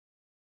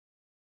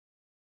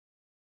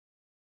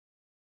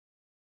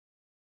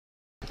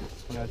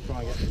I'm going to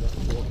try and get to that.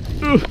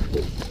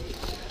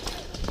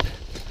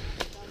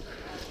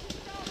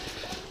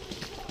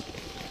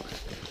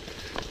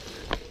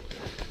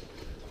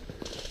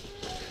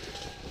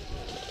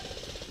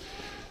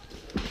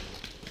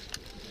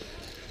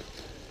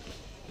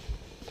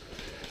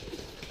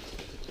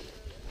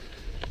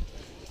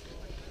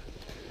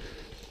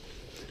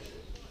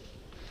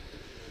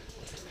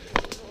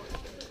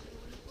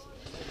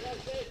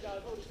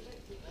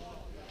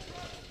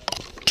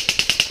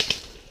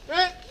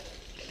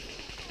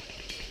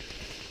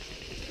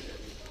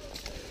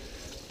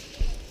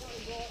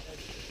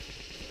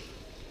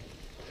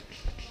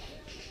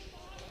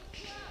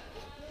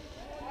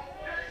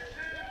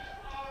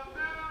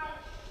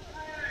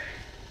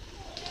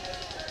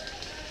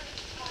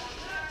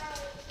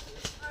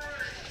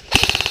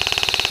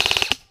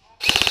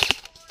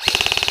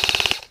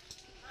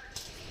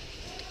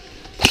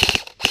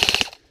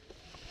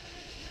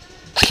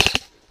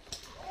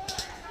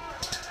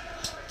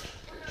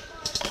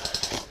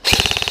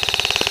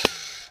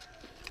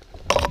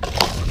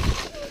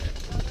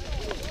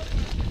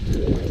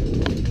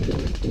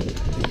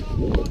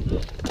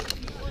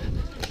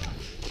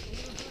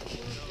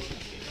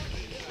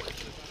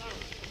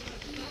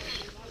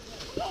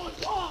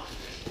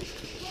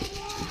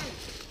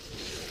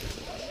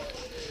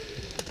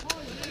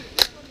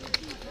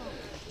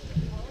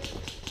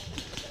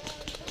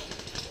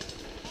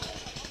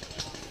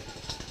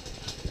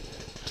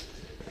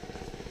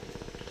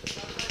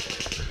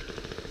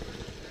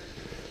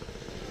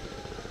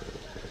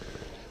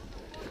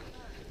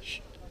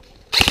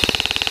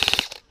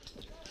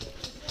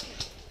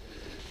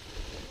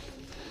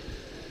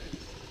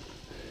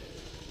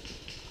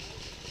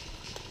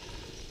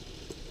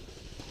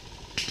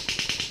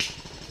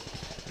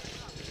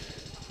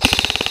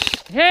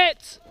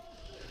 Hit!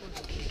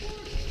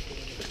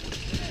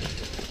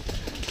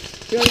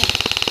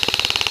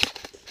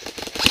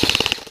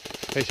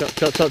 Okay,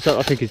 stop.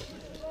 I think he's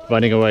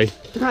running away.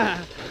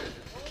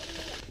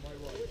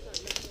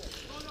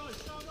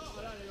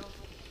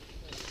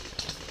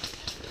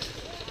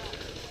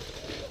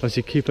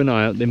 Obviously keep an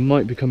eye out, they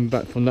might be coming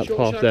back from that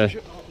path there.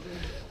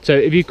 So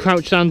if you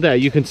crouch down there,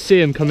 you can see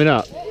them coming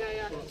up. Yeah,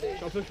 I can see.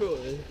 Shall I push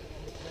forward?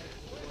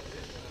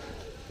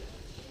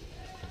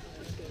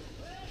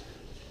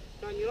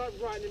 Dan, you're like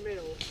right in the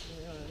middle.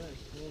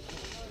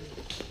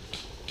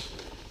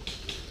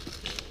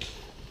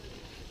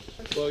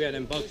 Well, again,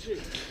 then bugs.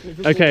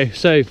 Okay,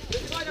 so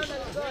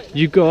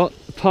you've got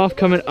a path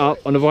coming up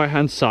on the right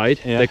hand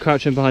side. Yeah. They're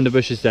crouching behind the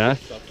bushes there.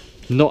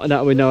 Not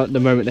that we know at the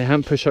moment, they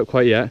haven't pushed up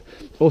quite yet.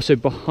 Also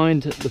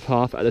behind the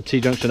path at the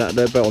T-junction at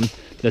the bottom,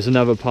 there's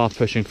another path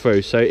pushing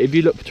through. So if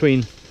you look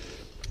between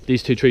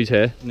these two trees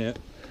here, yeah,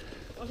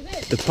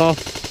 the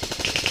path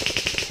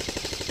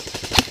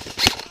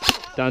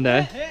down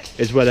there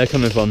is where they're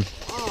coming from.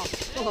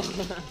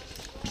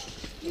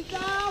 He's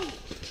down!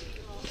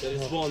 There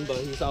is one, but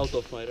he's out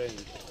of my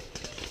range.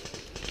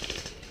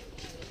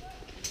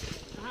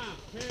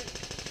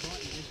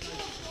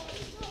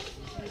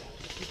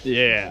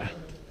 Yeah.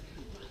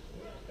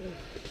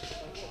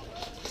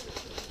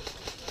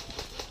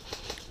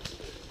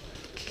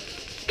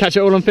 Catch it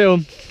all on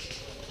film.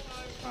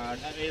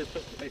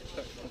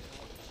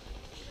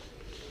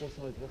 What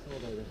side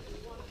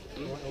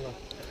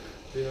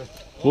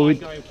Well,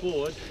 going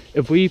forward.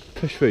 if we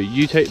push through,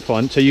 you take the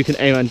front so you can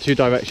aim in two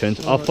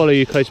directions. I'll follow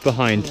you close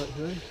behind.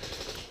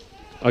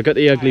 I'll get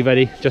the ugly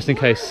ready just in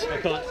case. I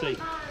can't see.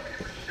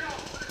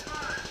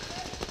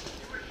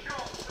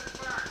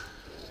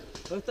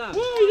 What's that?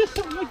 Whoa, you just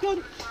shot my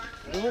gun!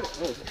 Oh,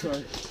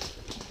 sorry.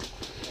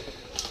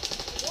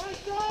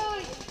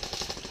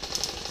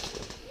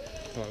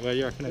 Right, where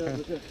you reckon I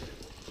can?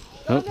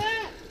 Oh.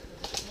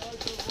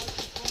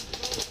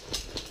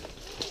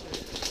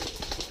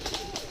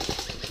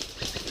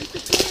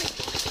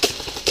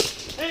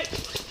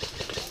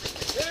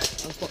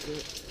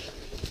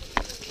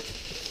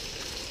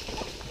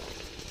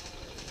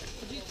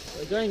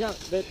 We're going up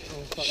a bit.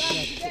 Oh, fuck.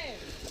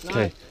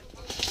 Okay.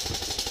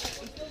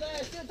 Still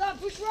there, still down,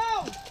 push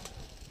round!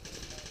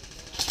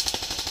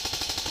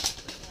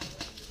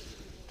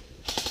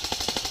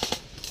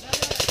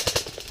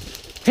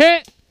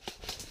 Hit!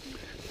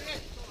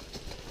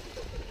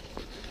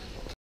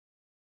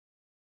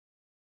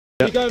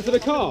 Are you going for the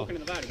car?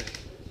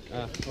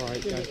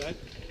 Alright, go.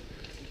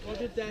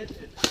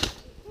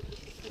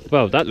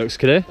 Well, that looks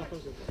clear.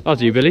 I'll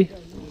do you, Billy.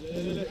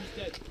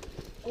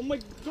 Oh my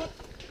god!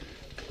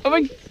 Oh my...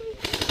 Are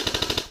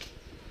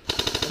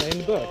they in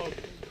the book?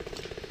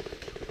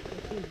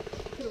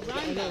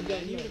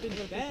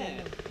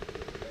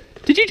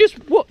 Did you just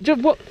what?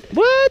 What?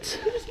 What?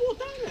 You just walked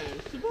down there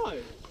and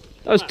survived.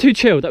 That was too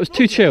chill. That was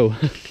too chill.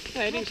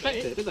 They didn't expect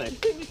it, did they? I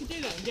think we could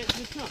do that and get to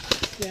the truck.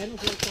 Yeah,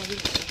 not like 5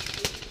 minutes.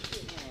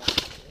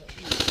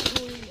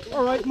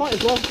 Alright, might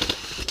as well.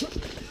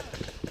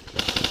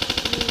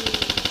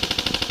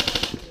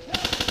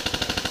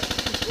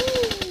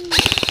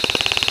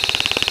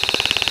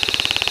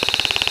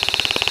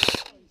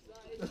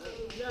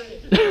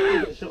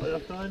 Shot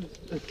enough times.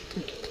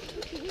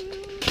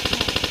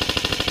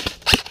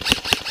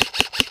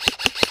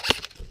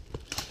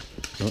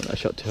 Oh, that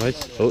shot too high.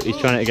 Oh, he's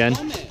trying it again.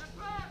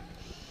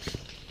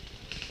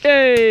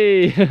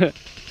 Hey!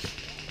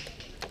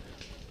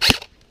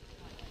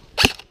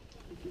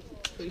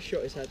 He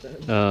shot his head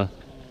down.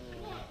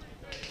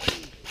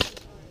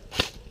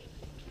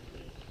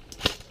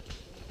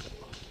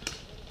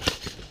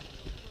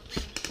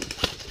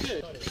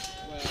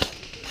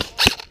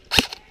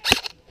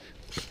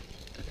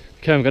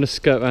 Okay, I'm going to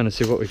skirt around and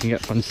see what we can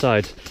get from the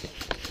side.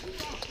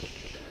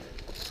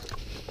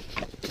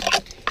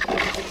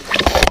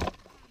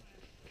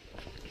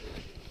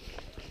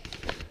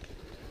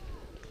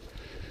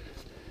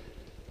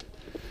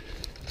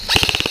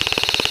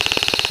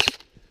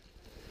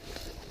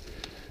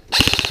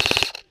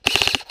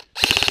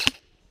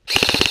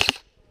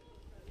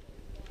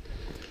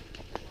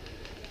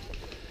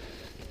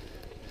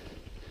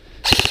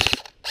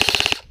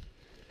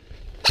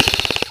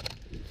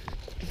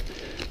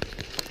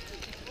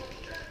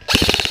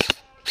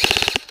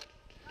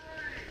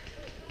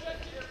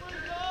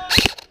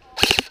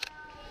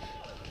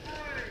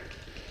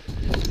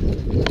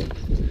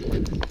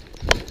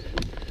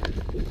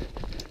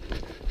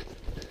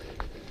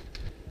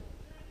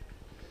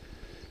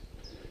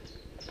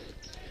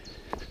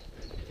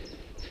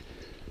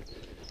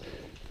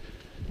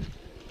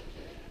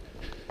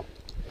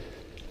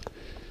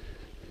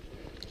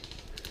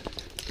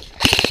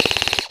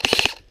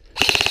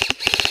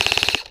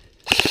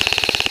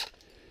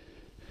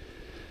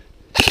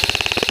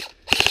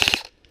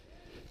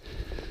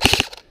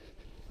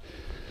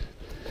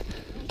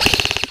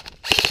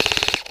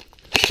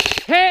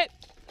 Hit!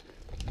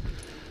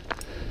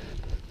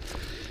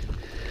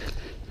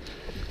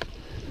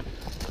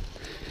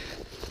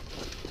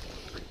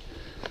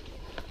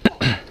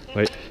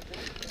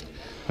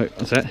 Wait,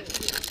 what's that?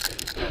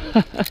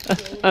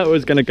 I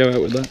was going to go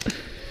out with that.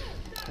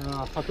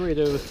 How can we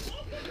do this?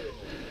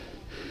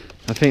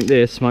 I think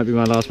this might be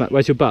my last match.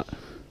 Where's your butt?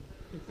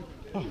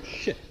 Oh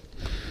shit.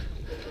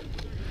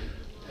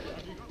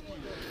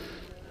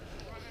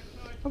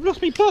 I've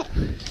lost my butt.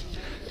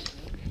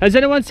 Has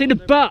anyone seen a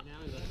butt?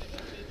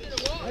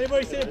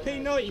 Anybody seen a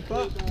P90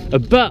 butt? A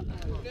butt?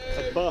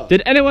 A butt.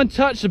 Did anyone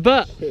touch the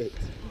butt? Touch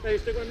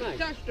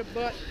the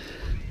butt.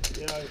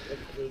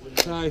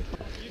 No.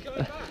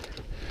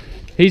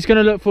 He's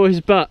going to look for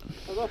his butt.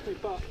 I've lost my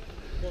butt.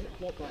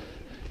 What butt?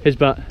 His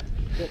butt.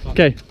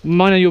 Okay,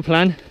 mine and your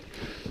plan.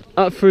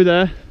 Up through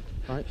there.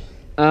 Right.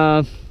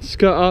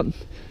 Skirt up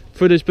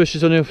through those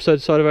bushes on the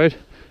opposite side of the road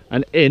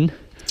and in.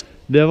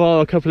 There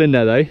are a couple in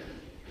there though.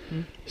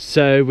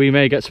 So we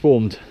may get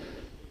swarmed.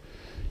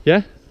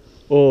 Yeah?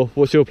 Or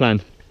what's your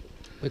plan?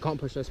 We can't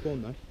push their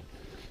spawn though.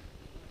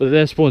 But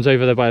their spawn's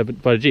over there by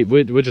the jeep.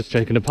 We're just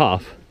taking a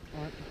path.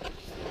 Alright.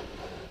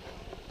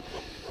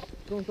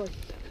 Go on, go.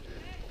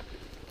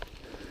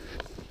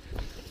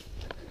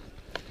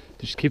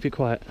 Just keep it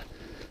quiet.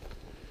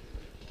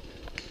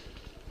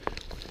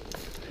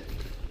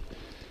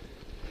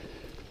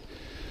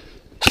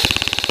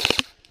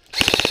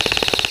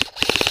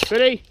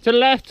 Ready? To the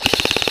left.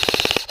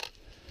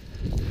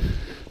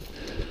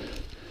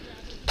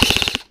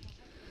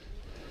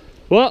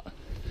 What?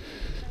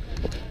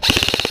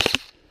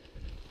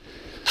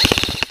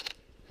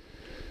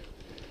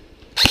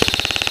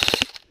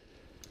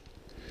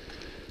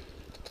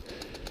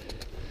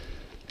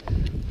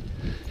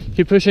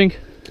 Keep pushing.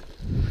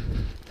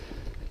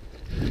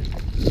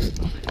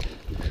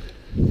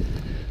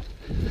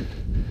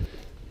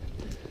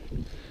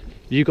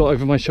 You got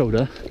over my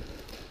shoulder.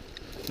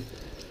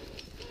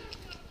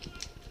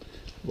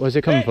 Where's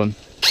it coming from?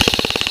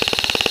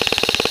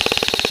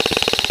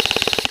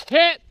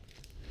 Hit!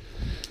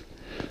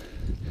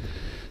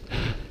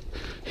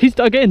 He's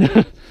dug in.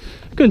 I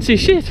couldn't see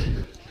shit.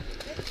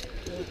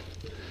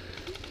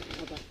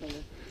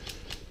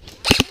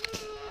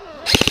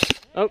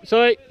 Oh,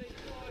 sorry.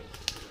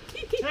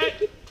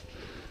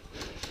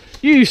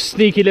 You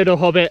sneaky little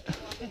hobbit.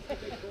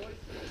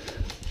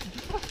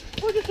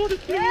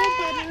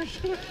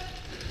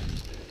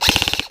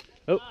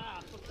 Oh.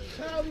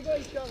 How we got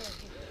each other?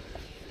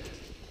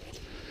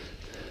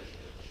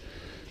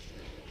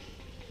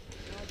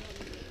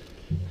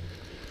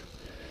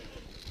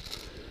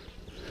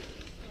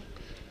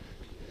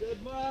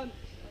 Good man.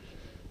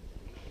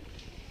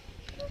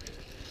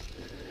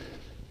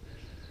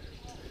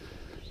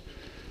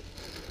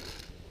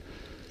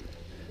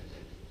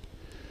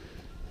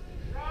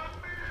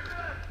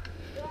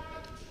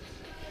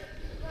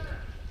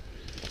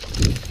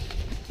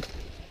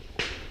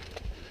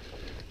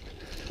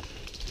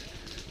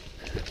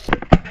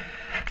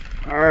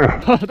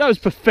 That was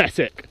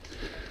pathetic.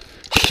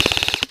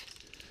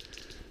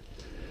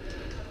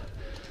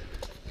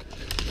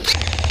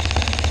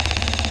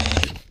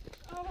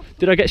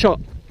 Did I get shot?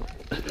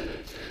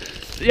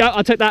 Yeah,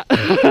 I'll take that.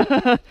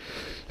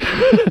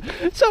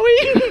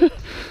 Sorry.